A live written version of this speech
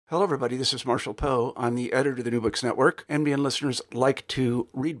Hello, everybody. This is Marshall Poe. I'm the editor of the New Books Network. NBN listeners like to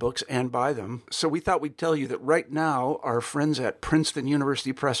read books and buy them. So we thought we'd tell you that right now, our friends at Princeton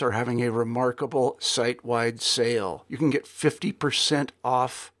University Press are having a remarkable site-wide sale. You can get 50%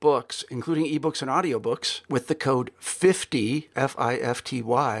 off books, including ebooks and audiobooks, with the code 50,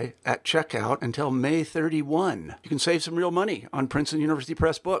 F-I-F-T-Y, at checkout until May 31. You can save some real money on Princeton University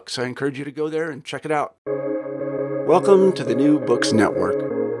Press books. I encourage you to go there and check it out. Welcome to the New Books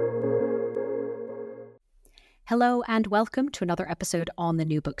Network. Hello and welcome to another episode on the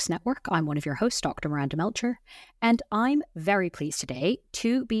New Books Network. I'm one of your hosts, Dr. Miranda Melcher, and I'm very pleased today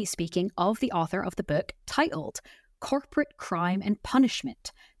to be speaking of the author of the book titled Corporate Crime and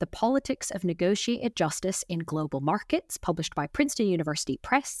Punishment, The Politics of Negotiated Justice in Global Markets, published by Princeton University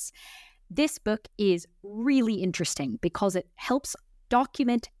Press. This book is really interesting because it helps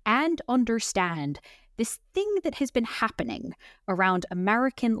document and understand this thing that has been happening around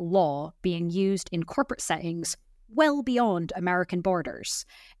American law being used in corporate settings well beyond American borders.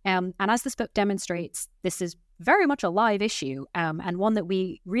 And as this book demonstrates, this is very much a live issue and one that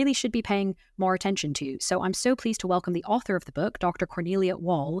we really should be paying more attention to. So I'm so pleased to welcome the author of the book, Dr. Cornelia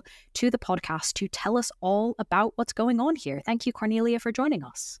Woll, to the podcast to tell us all about what's going on here. Thank you, Cornelia, for joining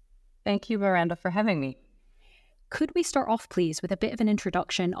us. Thank you, Miranda, for having me. Could we start off, please, with a bit of an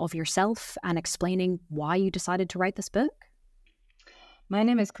introduction of yourself and explaining why you decided to write this book? My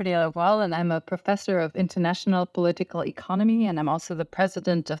name is Cornelia Woll, and I'm a professor of international political economy, and I'm also the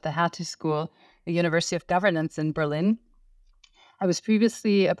president of the Hattie School, the University of Governance in Berlin. I was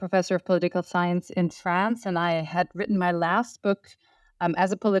previously a professor of political science in France, and I had written my last book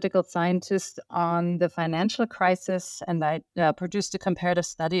as a political scientist on the financial crisis, and I produced a comparative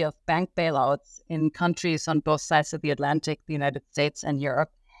study of bank bailouts in countries on both sides of the Atlantic, the United States and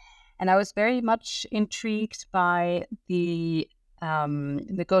Europe. And I was very much intrigued by the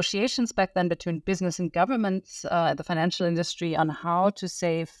negotiations back then between business and government, the financial industry, on how to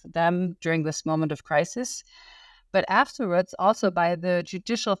save them during this moment of crisis. But afterwards, also by the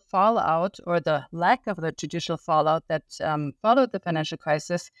judicial fallout or the lack of the judicial fallout that followed the financial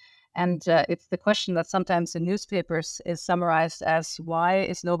crisis. And it's the question that sometimes in newspapers is summarized as, why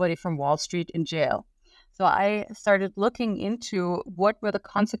is nobody from Wall Street in jail? So I started looking into what were the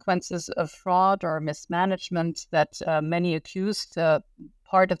consequences of fraud or mismanagement that many accused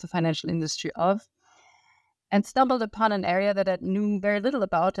part of the financial industry of, and stumbled upon an area that I knew very little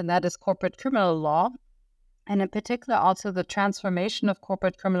about, and that is corporate criminal law. And in particular, also the transformation of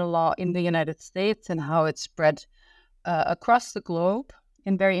corporate criminal law in the United States and how it spread across the globe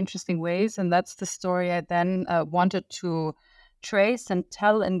in very interesting ways. And that's the story I then wanted to trace and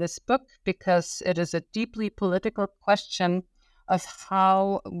tell in this book, because it is a deeply political question of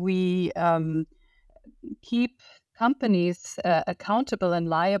how we keep companies accountable and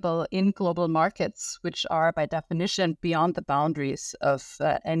liable in global markets, which are by definition beyond the boundaries of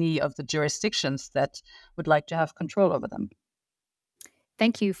any of the jurisdictions that would like to have control over them.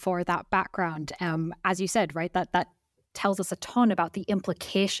 Thank you for that background. As you said, right, that tells us a ton about the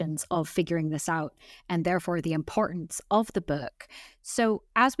implications of figuring this out and therefore the importance of the book. So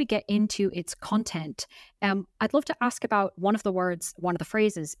as we get into its content, I'd love to ask about one of the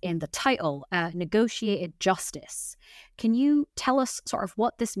phrases in the title, negotiated justice. Can you tell us sort of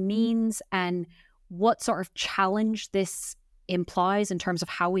what this means and what sort of challenge this implies in terms of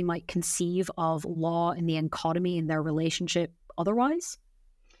how we might conceive of law and the economy and their relationship otherwise?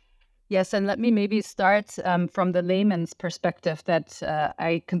 Yes, and let me maybe start from the layman's perspective that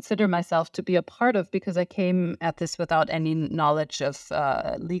I consider myself to be a part of, because I came at this without any knowledge of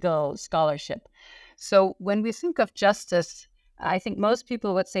legal scholarship. So when we think of justice, I think most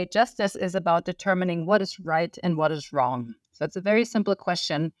people would say justice is about determining what is right and what is wrong. So it's a very simple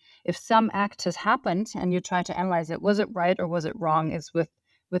question. If some act has happened and you try to analyze it, was it right or was it wrong, is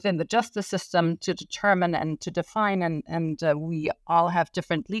within the justice system to determine and to define, and we all have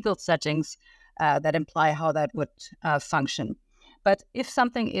different legal settings that imply how that would function. But if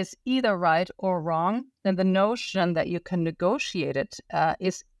something is either right or wrong, then the notion that you can negotiate it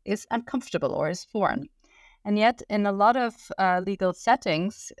is uncomfortable or is foreign. And yet, in a lot of legal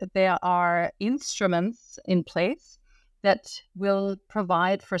settings, there are instruments in place that will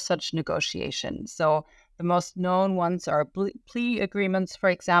provide for such negotiation. So the most known ones are plea agreements, for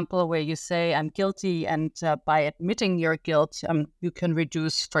example, where you say, I'm guilty, and by admitting your guilt, you can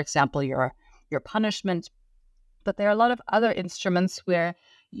reduce, for example, your punishment. But there are a lot of other instruments where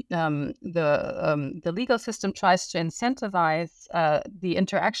the legal system tries to incentivize the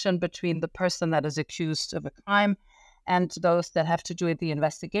interaction between the person that is accused of a crime and those that have to do with the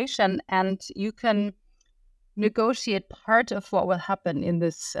investigation. And you can negotiate part of what will happen in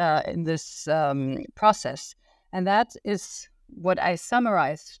this process, and that is what I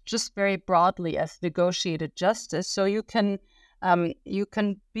summarize just very broadly as negotiated justice. So you can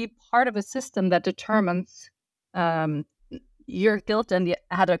be part of a system that determines your guilt and the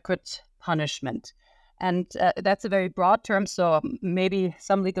adequate punishment. And that's a very broad term, so maybe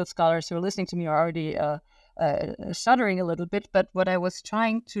some legal scholars who are listening to me are already shuddering a little bit. But what I was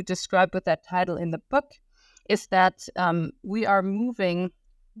trying to describe with that title in the book is that we are moving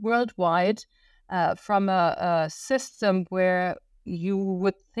worldwide from a system where you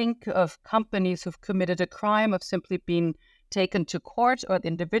would think of companies who've committed a crime of simply being taken to court, or the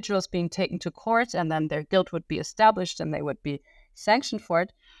individuals being taken to court, and then their guilt would be established and they would be sanctioned for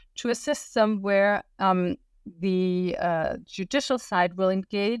it, to a system where the judicial side will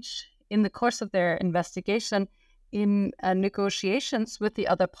engage in the course of their investigation in negotiations with the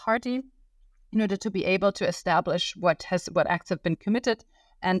other party in order to be able to establish what acts have been committed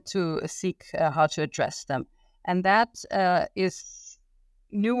and to seek how to address them. And that is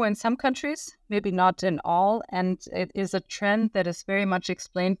new in some countries, maybe not in all, and it is a trend that is very much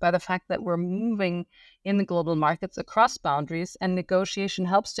explained by the fact that we're moving in the global markets across boundaries, and negotiation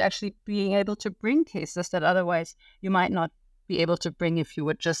helps to actually being able to bring cases that otherwise you might not be able to bring if you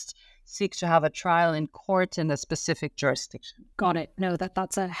would just seek to have a trial in court in a specific jurisdiction. Got it. No,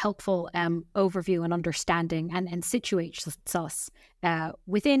 that's a helpful overview and understanding, and situates us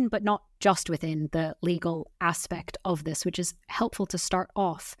within, but not just within, the legal aspect of this, which is helpful to start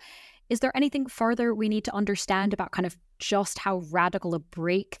off. Is there anything further we need to understand about kind of just how radical a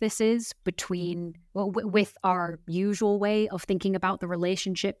break this is between, with our usual way of thinking about the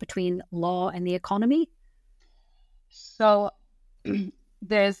relationship between law and the economy? So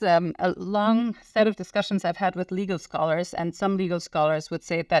there's a long set of discussions I've had with legal scholars, and some legal scholars would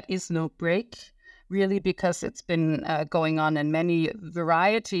say that is no break, really, because it's been going on in many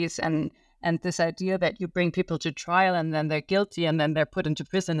varieties, and this idea that you bring people to trial and then they're guilty and then they're put into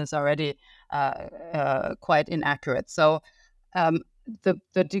prison is already quite inaccurate. So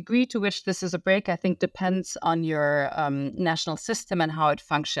the degree to which this is a break, I think, depends on your national system and how it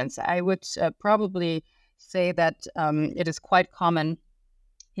functions. I would probably say that it is quite common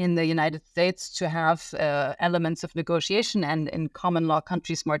in the United States to have elements of negotiation, and in common law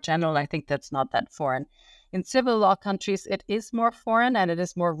countries more general, I think that's not that foreign. In civil law countries, it is more foreign and it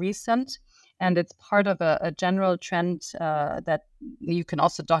is more recent, and it's part of a general trend that you can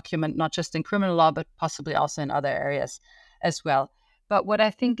also document not just in criminal law, but possibly also in other areas as well. But what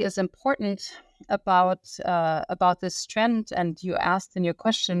I think is important about this trend, and you asked in your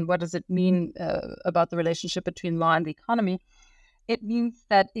question, what does it mean about the relationship between law and the economy? It means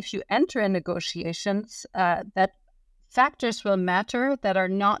that if you enter in negotiations, that factors will matter that are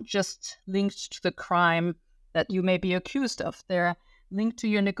not just linked to the crime that you may be accused of. They're linked to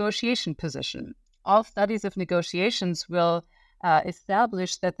your negotiation position. All studies of negotiations will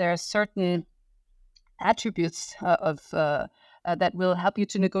establish that there are certain attributes that will help you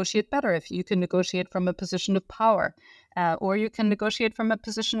to negotiate better. If you can negotiate from a position of power, or you can negotiate from a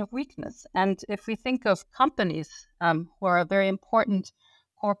position of weakness. And if we think of companies who are very important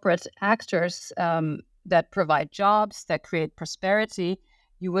corporate actors that provide jobs, that create prosperity,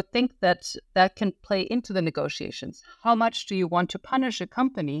 you would think that that can play into the negotiations. How much do you want to punish a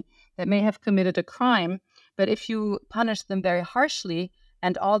company that may have committed a crime, but if you punish them very harshly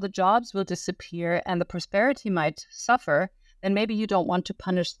and all the jobs will disappear and the prosperity might suffer, then maybe you don't want to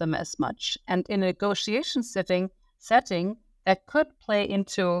punish them as much. And in a negotiation setting, that could play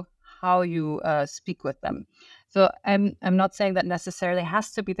into how you speak with them. So I'm not saying that necessarily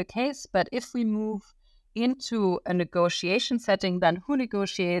has to be the case, but if we move into a negotiation setting, then who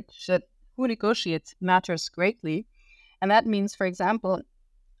negotiates matters greatly. And that means, for example,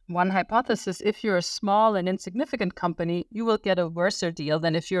 one hypothesis, if you're a small and insignificant company, you will get a worse deal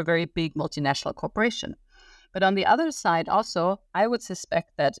than if you're a very big multinational corporation. But on the other side, also, I would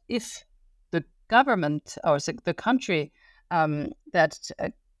suspect that if the government or the country that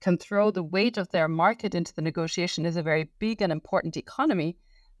can throw the weight of their market into the negotiation is a very big and important economy,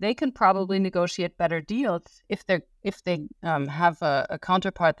 they can probably negotiate better deals if they have a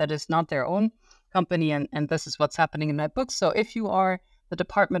counterpart that is not their own company. And this is what's happening in my book. So if you are the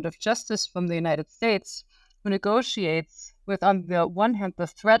Department of Justice from the United States who negotiates with, on the one hand, the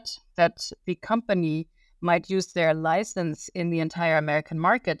threat that the company might use their license in the entire American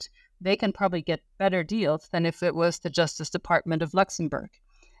market, they can probably get better deals than if it was the Justice Department of Luxembourg.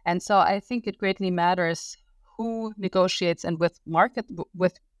 And so I think it greatly matters who negotiates and with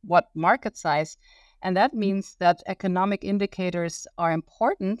what market size. And that means that economic indicators are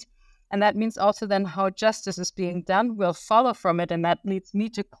important, And that means also then how justice is being done will follow from it. And that leads me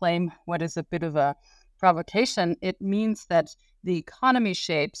to claim what is a bit of a provocation. It means that the economy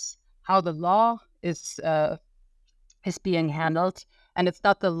shapes how the law is being handled. And it's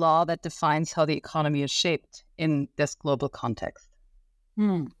not the law that defines how the economy is shaped in this global context.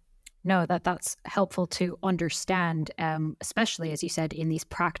 No, that's helpful to understand, especially, as you said, in these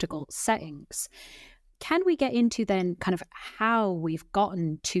practical settings. Can we get into then kind of how we've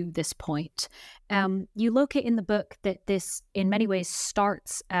gotten to this point? You locate in the book that this in many ways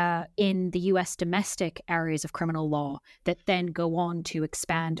starts in the US domestic areas of criminal law that then go on to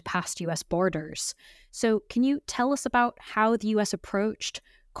expand past US borders. So can you tell us about how the US approached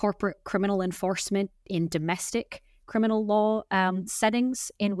corporate criminal enforcement in domestic criminal law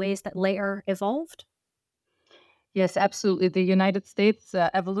settings in ways that later evolved? Yes, absolutely. The United States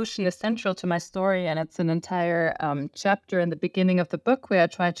evolution is central to my story, and it's an entire chapter in the beginning of the book where I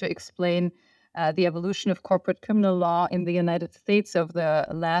try to explain the evolution of corporate criminal law in the United States over the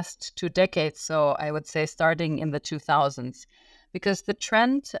last 2 decades. So I would say starting in the 2000s, because the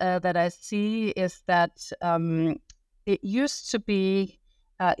trend that I see is that it used to be,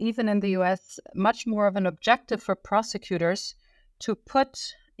 even in the US, much more of an objective for prosecutors to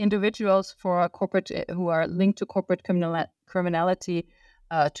put individuals for corporate who are linked to corporate criminality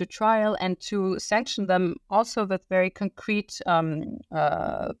to trial and to sanction them also with very concrete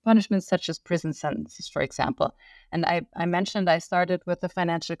punishments such as prison sentences, for example. And I mentioned I started with the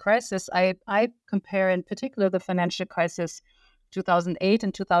financial crisis. I compare in particular the financial crisis 2008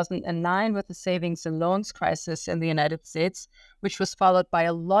 and 2009 with the savings and loans crisis in the United States, which was followed by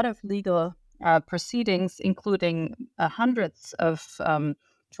a lot of legal proceedings, including hundreds of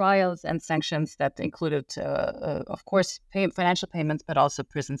trials and sanctions that included, of course, financial payments, but also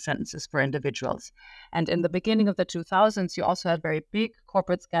prison sentences for individuals. And in the beginning of the 2000s, you also had very big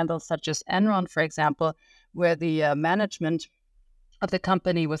corporate scandals such as Enron, for example, where the management of the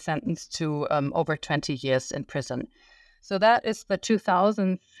company was sentenced to over 20 years in prison. So that is the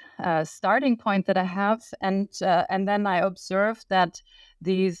 2000s starting point that I have. And then I observed that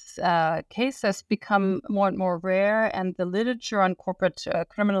these cases become more and more rare, and the literature on corporate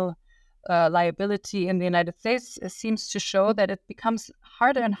criminal liability in the United States seems to show that it becomes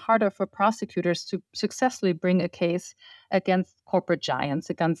harder and harder for prosecutors to successfully bring a case against corporate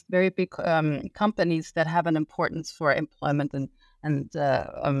giants, against very big companies that have an importance for employment and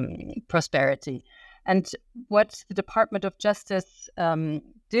prosperity. And what the Department of Justice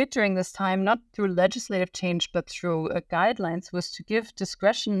did during this time, not through legislative change, but through guidelines, was to give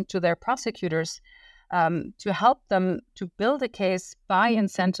discretion to their prosecutors to help them to build a case by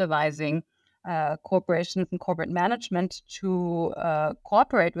incentivizing corporations and corporate management to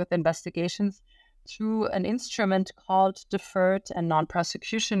cooperate with investigations through an instrument called deferred and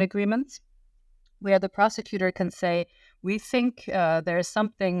non-prosecution agreements, where the prosecutor can say, we think there's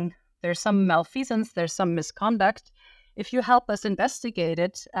some malfeasance, there's some misconduct. If you help us investigate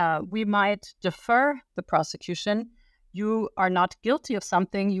it, we might defer the prosecution. You are not guilty of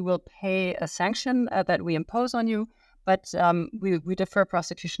something, you will pay a sanction that we impose on you, but we defer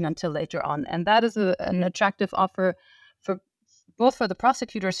prosecution until later on. And that is an attractive offer for both for the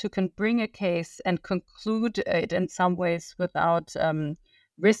prosecutors who can bring a case and conclude it in some ways without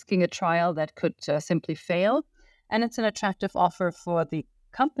risking a trial that could simply fail. And it's an attractive offer for the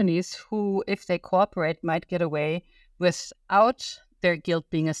companies who, if they cooperate, might get away without their guilt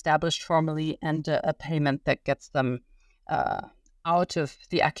being established formally and a payment that gets them out of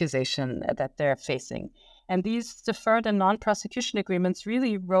the accusation that they're facing. And these deferred and non-prosecution agreements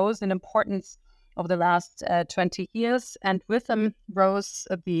really rose in importance over the last 20 years. And with them rose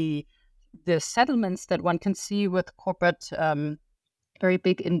the settlements that one can see with corporate very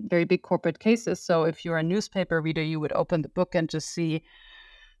big corporate cases. So if you're a newspaper reader, you would open the book and just see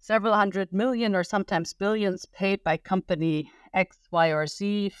several hundred million or sometimes billions paid by company X, Y, or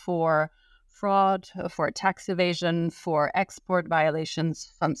Z for fraud, for tax evasion, for export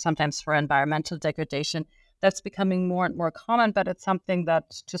violations, sometimes for environmental degradation. That's becoming more and more common, but it's something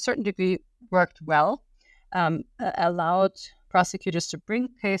that to a certain degree worked well, allowed prosecutors to bring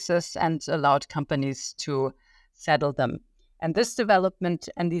cases and allowed companies to settle them. And this development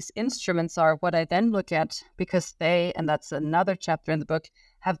and these instruments are what I then look at because they, and that's another chapter in the book,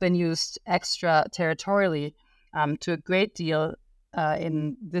 have been used extraterritorially to a great deal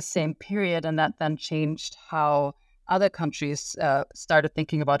in this same period. And that then changed how other countries started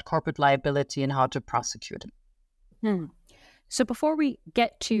thinking about corporate liability and how to prosecute it. So before we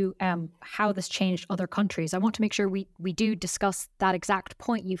get to how this changed other countries, I want to make sure we do discuss that exact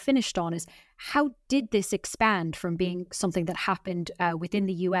point you finished on, is how did this expand from being something that happened within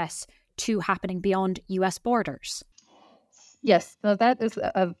the US too happening beyond US borders? Yes, so that is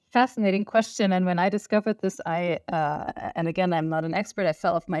a fascinating question. And when I discovered this, and again, I'm not an expert, I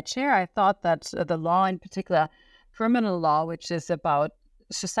fell off my chair. I thought that the law, in particular, criminal law, which is about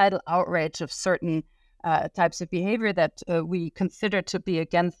societal outrage of certain types of behavior that we consider to be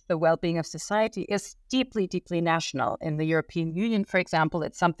against the well-being of society, is deeply, deeply national. In the European Union, for example,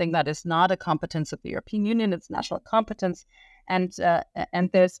 it's something that is not a competence of the European Union, it's national competence. And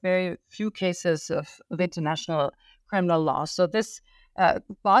there's very few cases of international criminal law. So this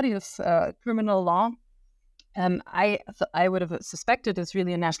body of criminal law, I would have suspected is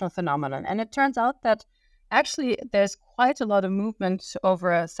really a national phenomenon. And it turns out that actually there's quite a lot of movement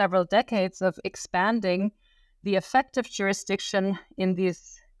over several decades of expanding the effective jurisdiction in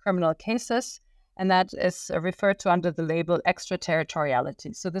these criminal cases. And that is referred to under the label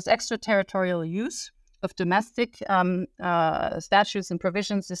extraterritoriality. So this extraterritorial use of domestic statutes and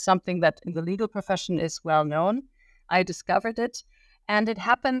provisions is something that in the legal profession is well known. I discovered it, and it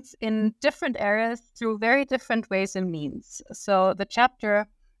happens in different areas through very different ways and means. So the chapter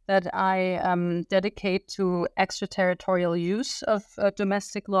that I dedicate to extraterritorial use of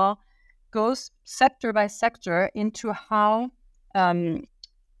domestic law goes sector by sector into how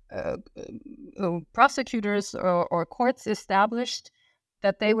prosecutors or courts established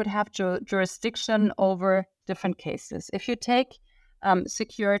that they would have jurisdiction over different cases. If you take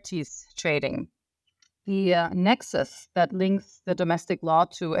securities trading, the nexus that links the domestic law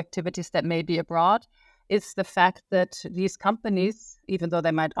to activities that may be abroad is the fact that these companies, even though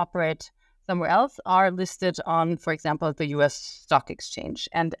they might operate somewhere else, are listed on, for example, the US stock exchange,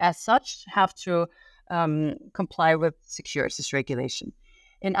 and as such have to comply with securities regulation.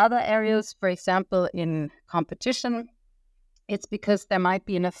 In other areas, for example, in competition, it's because there might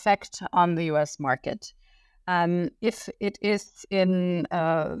be an effect on the US market. If it is in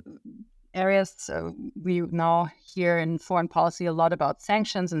areas, we now hear in foreign policy a lot about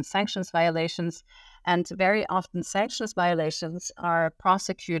sanctions and sanctions violations, and very often sanctions violations are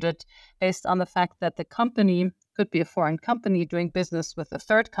prosecuted based on the fact that the company could be a foreign company doing business with a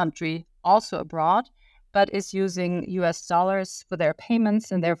third country, also abroad, but is using US dollars for their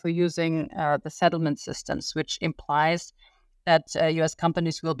payments and therefore using the settlement systems, which implies that US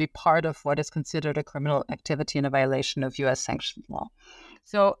companies will be part of what is considered a criminal activity and a violation of US sanctions law.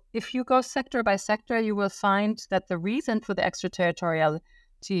 So if you go sector by sector, you will find that the reason for the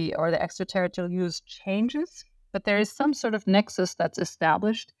extraterritoriality or the extraterritorial use changes, but there is some sort of nexus that's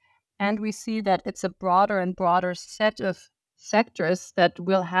established. And we see that it's a broader and broader set of sectors that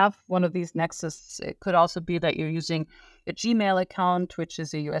will have one of these nexus. It could also be that you're using a Gmail account, which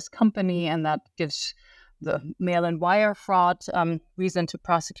is a US company, and that gives the mail and wire fraud reason to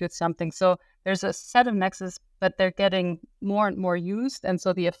prosecute something. So there's a set of nexus, but they're getting more and more used. And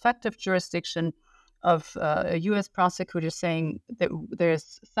so the effective jurisdiction of a U.S. prosecutor saying that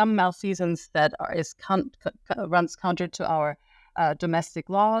there's some malfeasance that runs counter to our domestic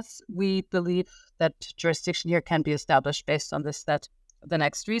laws, we believe that jurisdiction here can be established based on this, that the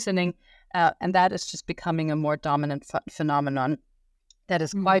next reasoning. And that is just becoming a more dominant phenomenon that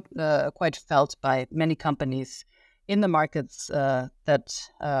is quite felt by many companies in the markets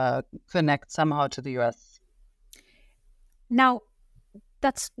that connect somehow to the U.S. Now,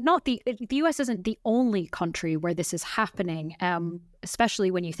 that's not the U.S. isn't the only country where this is happening,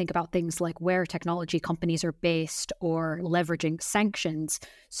 especially when you think about things like where technology companies are based or leveraging sanctions.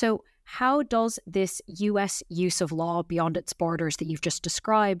 So how does this U.S. use of law beyond its borders that you've just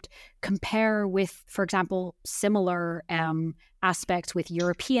described compare with, for example, similar aspects with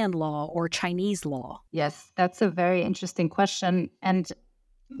European law or Chinese law? Yes, that's a very interesting question. And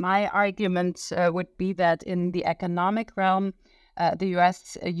my argument would be that in the economic realm, the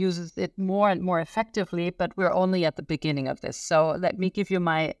U.S. uses it more and more effectively, but we're only at the beginning of this. So let me give you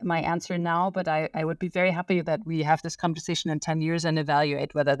my answer now, but I would be very happy that we have this conversation in 10 years and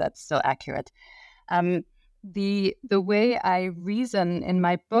evaluate whether that's still accurate. The way I reason in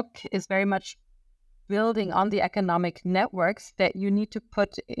my book is very much building on the economic networks that you need to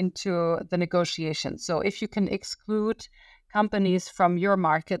put into the negotiation. So if you can exclude companies from your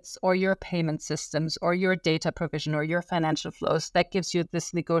markets or your payment systems or your data provision or your financial flows, that gives you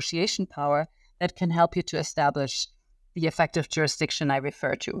this negotiation power that can help you to establish the effective jurisdiction I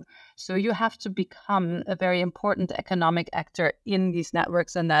refer to. So you have to become a very important economic actor in these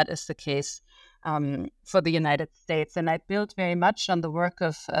networks, and that is the case for the United States. And I build very much on the work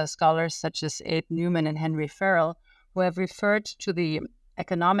of scholars such as Abe Newman and Henry Farrell, who have referred to the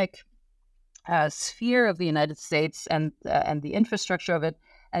economic sphere of the United States and the infrastructure of it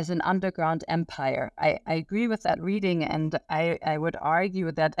as an underground empire. I agree with that reading, and I would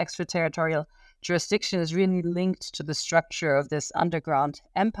argue that extraterritorial jurisdiction is really linked to the structure of this underground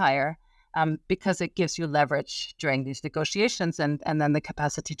empire, because it gives you leverage during these negotiations and then the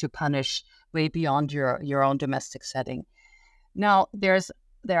capacity to punish way beyond your own domestic setting. Now, there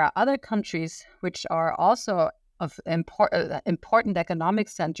are other countries which are also of important economic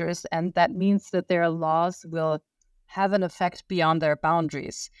centers, and that means that their laws will have an effect beyond their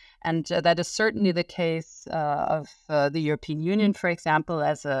boundaries. And that is certainly the case of the European Union, for example,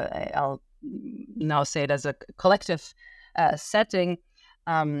 I'll now say it as a collective setting.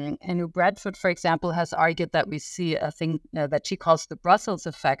 Anu Bradford, for example, has argued that we see a thing that she calls the Brussels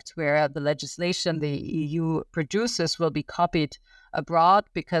effect, where the legislation the EU produces will be copied abroad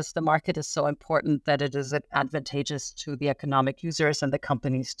because the market is so important that it is advantageous to the economic users and the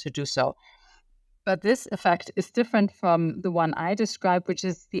companies to do so. But this effect is different from the one I described, which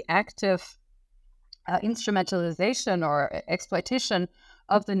is the active instrumentalization or exploitation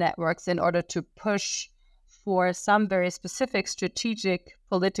of the networks in order to push for some very specific strategic,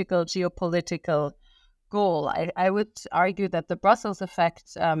 political, geopolitical goal. I would argue that the Brussels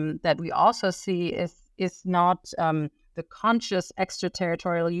effect that we also see is not the conscious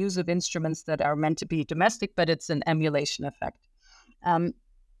extraterritorial use of instruments that are meant to be domestic, but it's an emulation effect.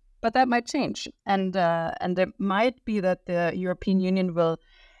 But that might change, and it might be that the European Union will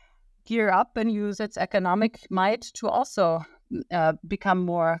gear up and use its economic might to also become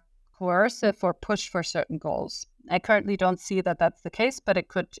more coercive or push for certain goals. I currently don't see that that's the case, but it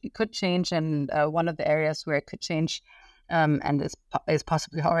could change, and one of the areas where it could change and is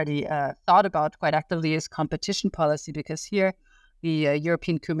possibly already thought about quite actively is competition policy, because here the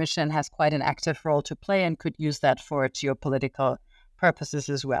European Commission has quite an active role to play and could use that for geopolitical purposes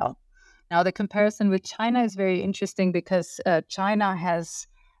as well. Now, the comparison with China is very interesting because China has,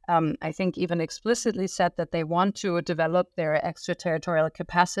 I think, even explicitly said that they want to develop their extraterritorial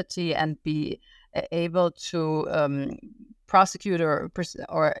capacity and be able to prosecute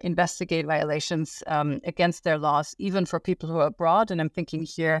or investigate violations against their laws, even for people who are abroad. And I'm thinking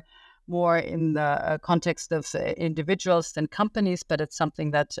here more in the context of individuals than companies, but it's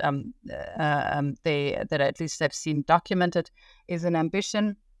something that that at least I've seen documented is an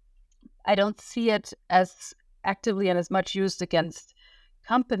ambition. I don't see it as actively and as much used against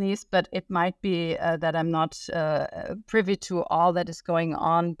companies, but it might be that I'm not privy to all that is going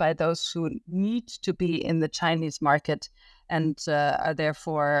on by those who need to be in the Chinese market and are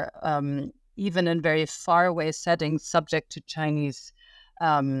therefore, even in very faraway settings, subject to Chinese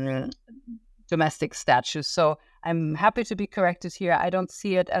domestic statutes. So I'm happy to be corrected here. I don't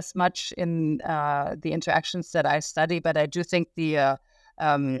see it as much in the interactions that I study, but I do think the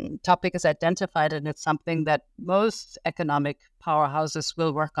topic is identified, and it's something that most economic powerhouses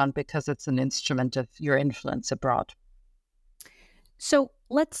will work on because it's an instrument of your influence abroad. So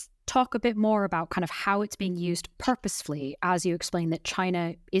let's talk a bit more about kind of how it's being used purposefully, as you explained that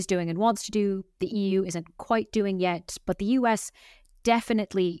China is doing and wants to do, the EU isn't quite doing yet, but the US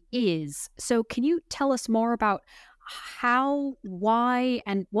definitely is. So can you tell us more about how, why,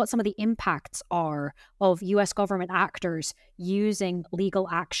 and what some of the impacts are of US government actors using legal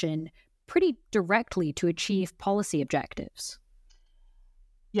action pretty directly to achieve policy objectives?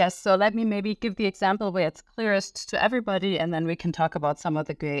 Yes, so let me maybe give the example where it's clearest to everybody, and then we can talk about some of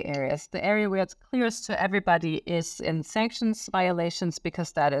the gray areas. The area where it's clearest to everybody is in sanctions violations,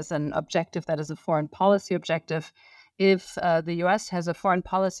 because that is an objective, that is a foreign policy objective. If the US has a foreign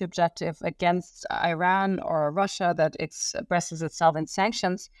policy objective against Iran or Russia that expresses itself in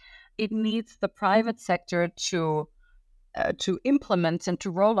sanctions, it needs the private sector to implement and to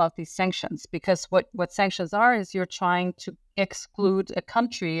roll out these sanctions, because what sanctions are is you're trying to exclude a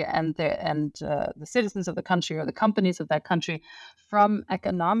country and the citizens of the country or the companies of that country from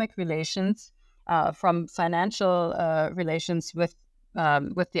economic relations, from financial relations with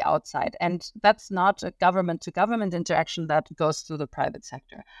the outside. And that's not a government-to-government interaction, that goes through the private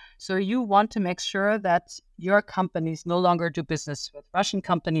sector. So you want to make sure that your companies no longer do business with Russian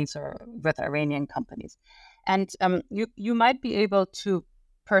companies or with Iranian companies. And you might be able to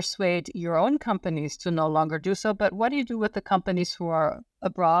persuade your own companies to no longer do so, but what do you do with the companies who are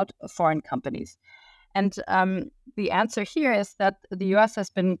abroad, foreign companies? And the answer here is that the US has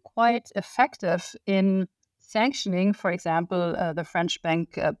been quite effective in sanctioning, for example, the French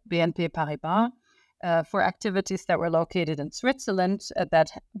bank BNP Paribas for activities that were located in Switzerland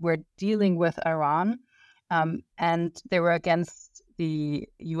that were dealing with Iran. And they were against the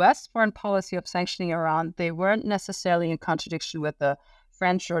US foreign policy of sanctioning Iran. They weren't necessarily in contradiction with the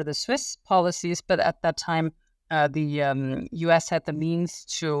French or the Swiss policies, but at that time, the U.S. had the means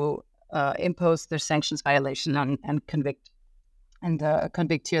to impose their sanctions violation and convict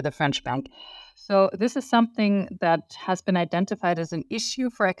here the French bank. So this is something that has been identified as an issue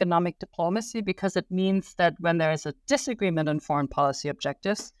for economic diplomacy because it means that when there is a disagreement on foreign policy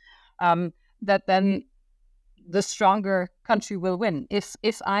objectives, that then the stronger country will win.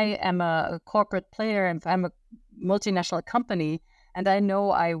 If I am a corporate player, if I'm a multinational company, and I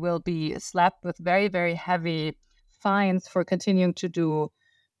know I will be slapped with very, very heavy fines for continuing to do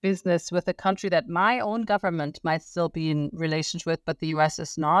business with a country that my own government might still be in relations with, but the US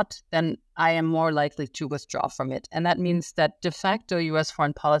is not, then I am more likely to withdraw from it. And that means that de facto US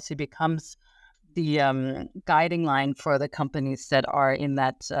foreign policy becomes the guiding line for the companies that are in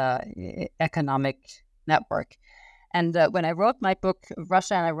that economic network. And when I wrote my book,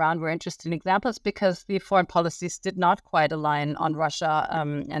 Russia and Iran were interesting examples because the foreign policies did not quite align on Russia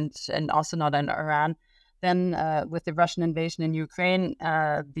and also not on Iran. Then with the Russian invasion in Ukraine,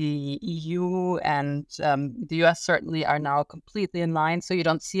 the EU and the US certainly are now completely in line, so you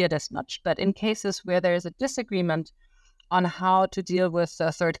don't see it as much. But in cases where there is a disagreement on how to deal with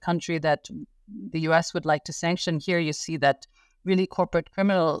a third country that the US would like to sanction, here you see that really corporate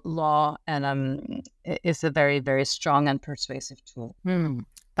criminal law and is a very, very strong and persuasive tool.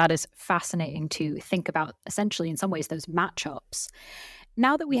 That is fascinating to think about, essentially, in some ways, those matchups.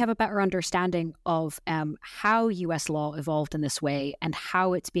 Now that we have a better understanding of how US law evolved in this way and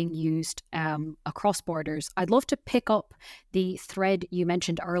how it's being used across borders, I'd love to pick up the thread you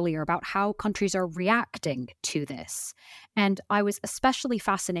mentioned earlier about how countries are reacting to this. And I was especially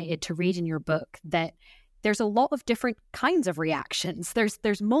fascinated to read in your book that there's a lot of different kinds of reactions.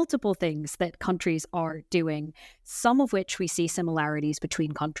 There's multiple things that countries are doing, some of which we see similarities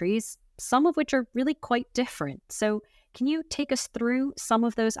between countries, some of which are really quite different. So can you take us through some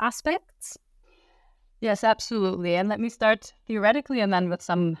of those aspects? Yes, absolutely. And let me start theoretically and then with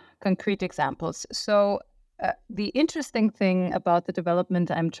some concrete examples. So the interesting thing about the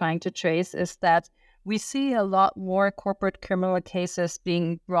development I'm trying to trace is that we see a lot more corporate criminal cases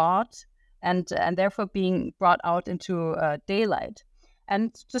being brought and therefore being brought out into daylight.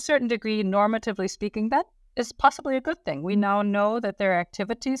 And to a certain degree, normatively speaking, that is possibly a good thing. We now know that there are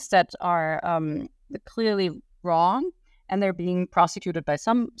activities that are clearly wrong, and they're being prosecuted by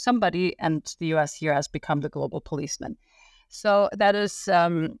somebody, and the US here has become the global policeman. So that is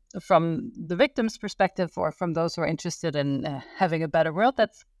from the victim's perspective or from those who are interested in having a better world,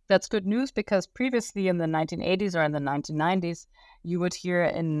 that's good news, because previously in the 1980s or in the 1990s, you would hear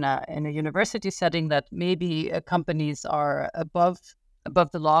in a university setting that maybe companies are above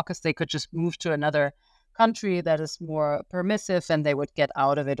the law because they could just move to another country that is more permissive and they would get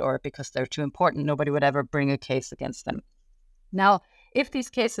out of it, or because they're too important, nobody would ever bring a case against them. Now, if these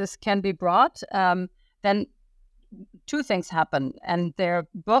cases can be brought, then two things happen, and they're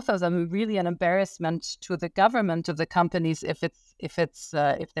both of them really an embarrassment to the government of the companies if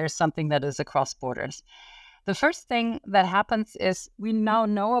there's something that is across borders. The first thing that happens is we now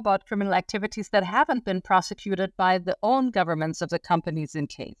know about criminal activities that haven't been prosecuted by the own governments of the companies in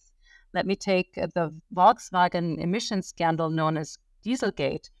case. Let me take the Volkswagen emission scandal known as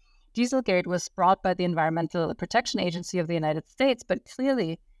Dieselgate. Dieselgate was brought by the Environmental Protection Agency of the United States, but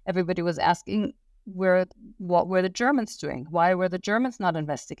clearly everybody was asking, what were the Germans doing? Why were the Germans not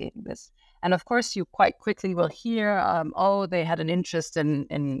investigating this? And of course, you quite quickly will hear, they had an interest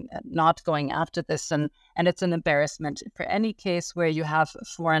in not going after this, and it's an embarrassment for any case where you have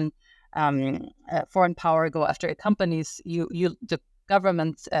foreign power go after companies. The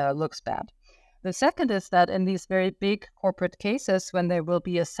government looks bad. The second is that in these very big corporate cases, when there will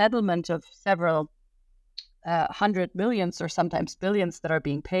be a settlement of several hundred millions or sometimes billions that are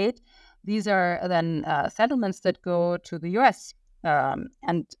being paid, these are then settlements that go to the US.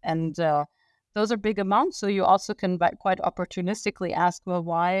 And those are big amounts. So you also can quite opportunistically ask, well,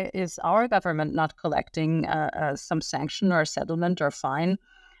 why is our government not collecting some sanction or settlement or fine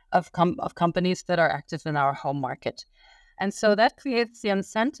of companies that are active in our home market? And so that creates the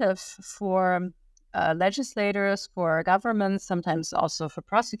incentive for legislators, for governments, sometimes also for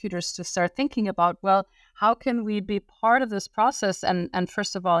prosecutors to start thinking about, well, how can we be part of this process and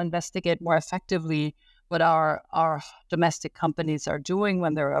first of all, investigate more effectively what our domestic companies are doing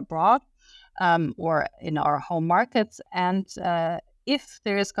when they're abroad or in our home markets. And if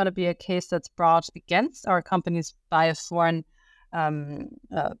there is going to be a case that's brought against our companies by a foreign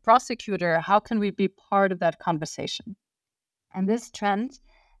prosecutor, how can we be part of that conversation? And this trend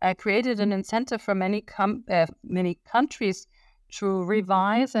created an incentive for many countries to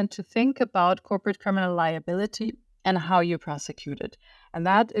revise and to think about corporate criminal liability and how you prosecute it. And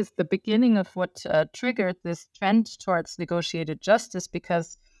that is the beginning of what triggered this trend towards negotiated justice,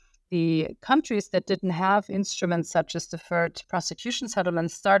 because the countries that didn't have instruments such as deferred prosecution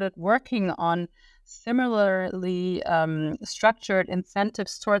settlements started working on similarly structured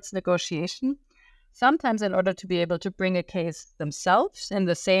incentives towards negotiation, sometimes in order to be able to bring a case themselves in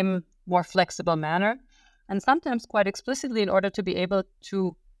the same more flexible manner, and sometimes quite explicitly in order to be able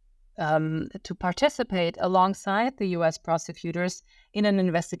to participate alongside the U.S. prosecutors in an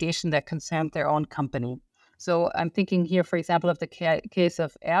investigation that concerned their own company. So I'm thinking here, for example, of the case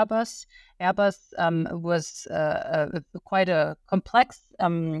of Airbus. Airbus was quite a complex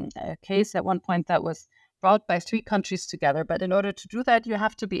case at one point that was brought by 3 countries together. But in order to do that, you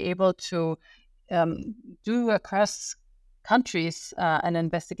have to be able to do across countries an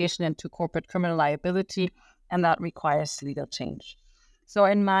investigation into corporate criminal liability, and that requires legal change. So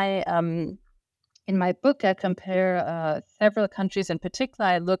in my book, I compare several countries. In particular,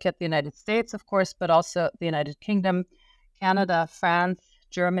 I look at the United States, of course, but also the United Kingdom, Canada, France,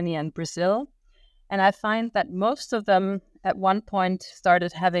 Germany, and Brazil. And I find that most of them at one point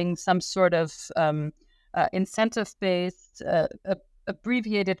started having some sort of incentive-based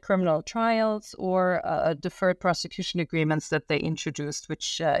abbreviated criminal trials or deferred prosecution agreements that they introduced,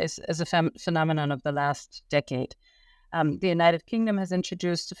 which is a phenomenon of the last decade. The United Kingdom has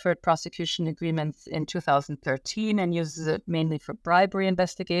introduced deferred prosecution agreements in 2013 and uses it mainly for bribery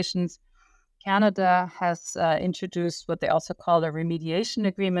investigations. Canada has introduced what they also call a remediation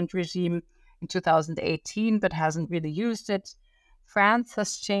agreement regime in 2018, but hasn't really used it. France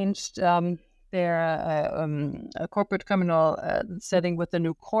has changed their corporate criminal setting with the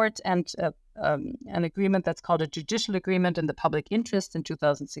new court and an agreement that's called a judicial agreement in the public interest in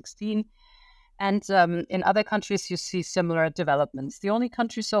 2016. And in other countries, you see similar developments. The only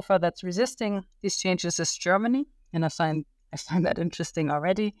country so far that's resisting these changes is Germany, and I find that interesting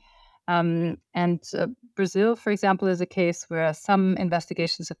already. And Brazil, for example, is a case where some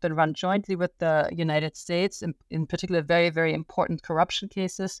investigations have been run jointly with the United States, in particular very, very important corruption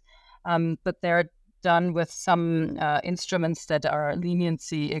cases, but they're done with some instruments that are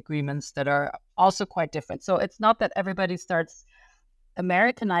leniency agreements that are also quite different. So it's not that everybody starts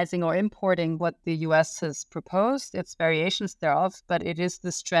Americanizing or importing what the U.S. has proposed. It's variations thereof, but it is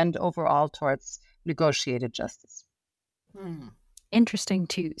this trend overall towards negotiated justice. Interesting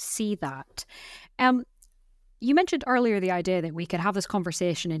to see that. You mentioned earlier the idea that we could have this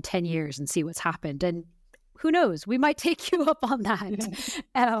conversation in 10 years and see what's happened. And who knows, we might take you up on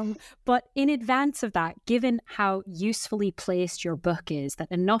that. But in advance of that, given how usefully placed your book is,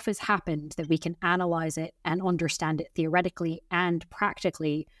 that enough has happened that we can analyze it and understand it theoretically and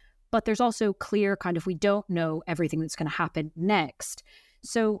practically, but there's also clear kind of, we don't know everything that's going to happen next.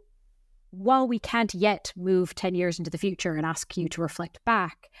 So while we can't yet move 10 years into the future and ask you to reflect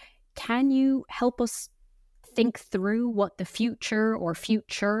back, can you help us think through what the future or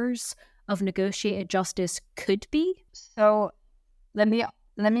futures of negotiated justice could be? So let me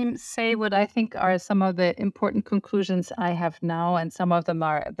say what I think are some of the important conclusions I have now, and some of them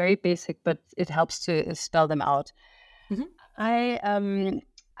are very basic, but it helps to spell them out. Mm-hmm.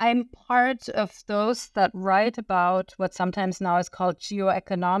 I'm part of those that write about what sometimes now is called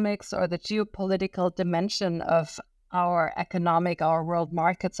geoeconomics, or the geopolitical dimension of our world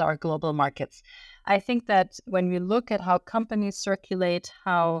markets, our global markets. I think that when we look at how companies circulate,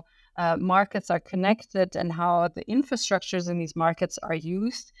 how markets are connected, and how the infrastructures in these markets are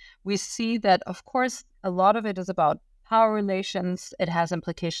used, we see that, of course, a lot of it is about power relations. It has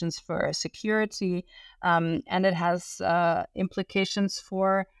implications for security, and it has implications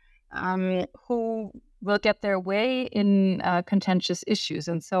for who will get their way in contentious issues.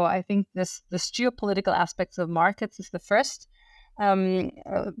 And so I think this geopolitical aspects of markets is the first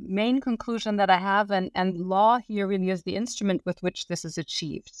main conclusion that I have, and law here really is the instrument with which this is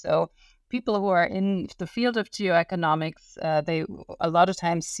achieved. So people who are in the field of geoeconomics, they a lot of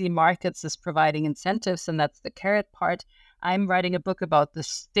times see markets as providing incentives, and that's the carrot part. I'm writing a book about the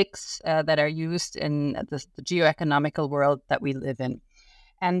sticks that are used in the geoeconomical world that we live in.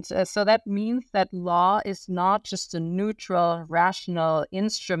 And so that means that law is not just a neutral, rational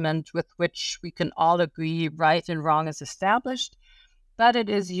instrument with which we can all agree right and wrong is established, but it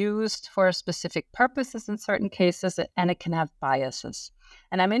is used for specific purposes in certain cases, and it can have biases.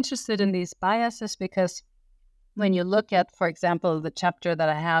 And I'm interested in these biases because when you look at, for example, the chapter that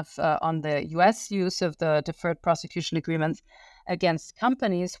I have on the U.S. use of the deferred prosecution agreements against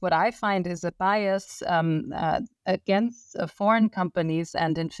companies, what I find is a bias against foreign companies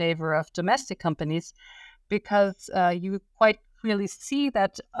and in favor of domestic companies, because you quite clearly see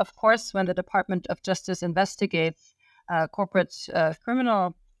that, of course, when the Department of Justice investigates corporate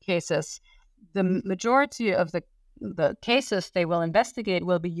criminal cases, the majority of the cases they will investigate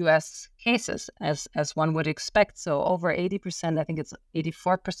will be U.S. cases, as one would expect. So over 80%, I think it's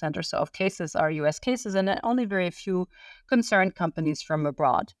 84% or so of cases are U.S. cases, and only very few concern companies from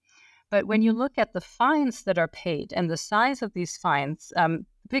abroad. But when you look at the fines that are paid and the size of these fines, the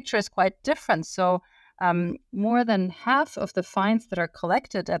picture is quite different. So more than half of the fines that are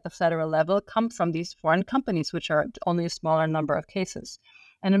collected at the federal level come from these foreign companies, which are only a smaller number of cases.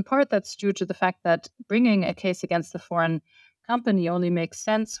 And in part, that's due to the fact that bringing a case against a foreign company only makes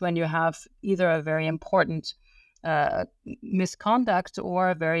sense when you have either a very important misconduct or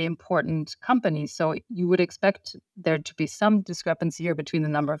a very important company. So you would expect there to be some discrepancy here between the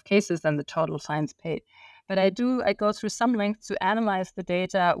number of cases and the total fines paid. But I go through some length to analyze the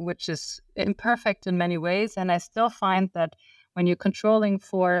data, which is imperfect in many ways. And I still find that when you're controlling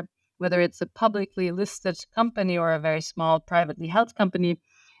for whether it's a publicly listed company or a very small privately held company,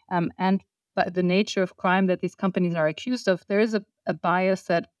 and but the nature of crime that these companies are accused of, there is a bias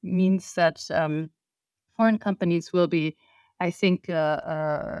that means that foreign companies will be, I think,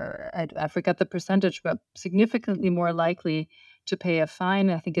 I forget the percentage, but significantly more likely to pay a fine.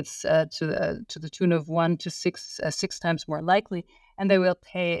 I think it's to the tune of 1 to 6 times more likely, and they will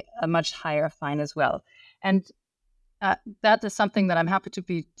pay a much higher fine as well. And that is something that I'm happy to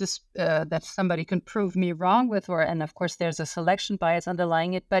be that somebody can prove me wrong with, and of course there's a selection bias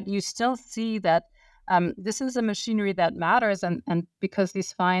underlying it, but you still see that this is a machinery that matters, and because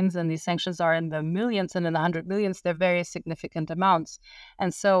these fines and these sanctions are in the millions and in the 100 millions, they're very significant amounts.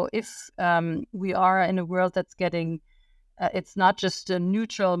 And so if we are in a world that's getting, it's not just a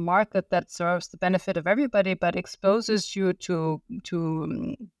neutral market that serves the benefit of everybody, but exposes you to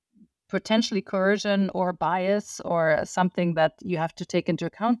potentially coercion or bias or something that you have to take into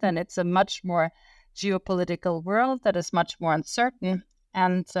account, then it's a much more geopolitical world that is much more uncertain.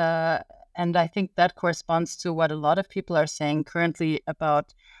 And I think that corresponds to what a lot of people are saying currently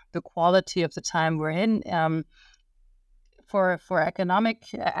about the quality of the time we're in. For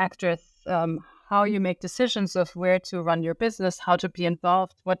economic actors, how you make decisions of where to run your business, how to be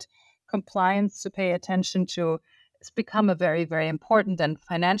involved, what compliance to pay attention to, it's become a very, very important and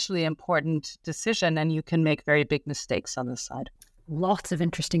financially important decision, and you can make very big mistakes on this side. Lots of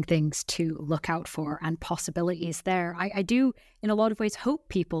interesting things to look out for and possibilities there. I do, in a lot of ways, hope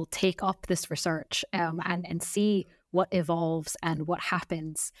people take up this research and see what evolves and what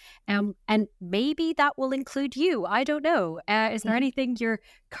happens. And maybe that will include you. I don't know. Is there anything you're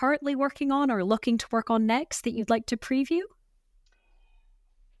currently working on or looking to work on next that you'd like to preview?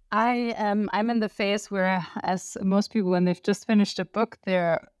 I'm in the phase where, as most people, when they've just finished a book,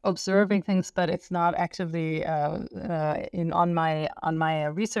 they're observing things, but it's not actively on my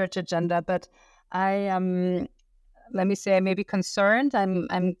research agenda. But I am, let me say, I may be concerned.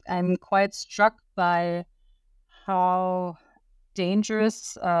 I'm quite struck by how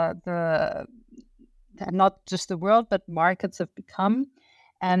dangerous not just the world, but markets have become.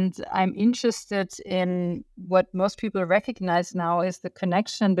 And I'm interested in what most people recognize now is the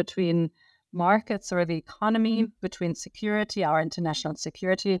connection between markets or the economy, between security, our international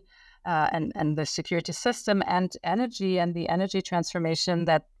security, and the security system, and energy and the energy transformation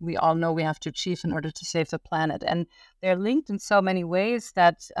that we all know we have to achieve in order to save the planet. And they're linked in so many ways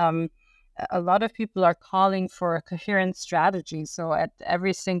that a lot of people are calling for a coherent strategy. So at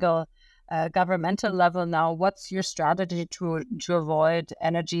every single governmental level now, what's your strategy to avoid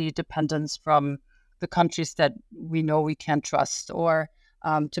energy dependence from the countries that we know we can't trust, or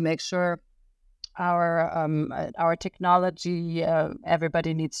to make sure our technology,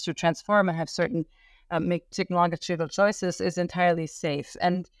 everybody needs to transform and have certain make technological choices, is entirely safe.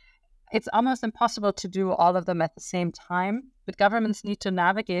 And it's almost impossible to do all of them at the same time, but governments need to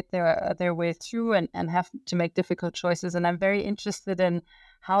navigate their way through and have to make difficult choices. And I'm very interested in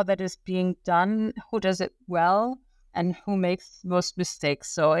how that is being done, who does it well, and who makes most mistakes.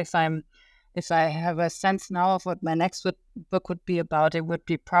 So if I have a sense now of what my next book would be about, it would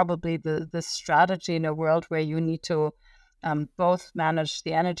be probably the strategy in a world where you need to both manage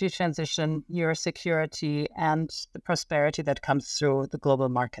the energy transition, your security, and the prosperity that comes through the global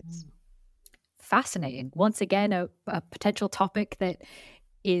markets. Fascinating. Once again, a potential topic that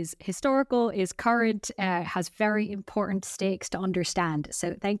is historical, is current, has very important stakes to understand.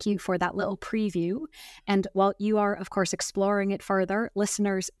 So thank you for that little preview. And while you are, of course, exploring it further,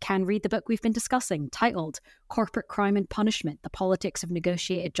 listeners can read the book we've been discussing, titled Corporate Crime and Punishment, The Politics of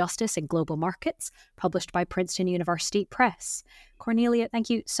Negotiated Justice in Global Markets, published by Princeton University Press. Cornelia, thank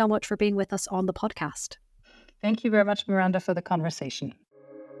you so much for being with us on the podcast. Thank you very much, Miranda, for the conversation.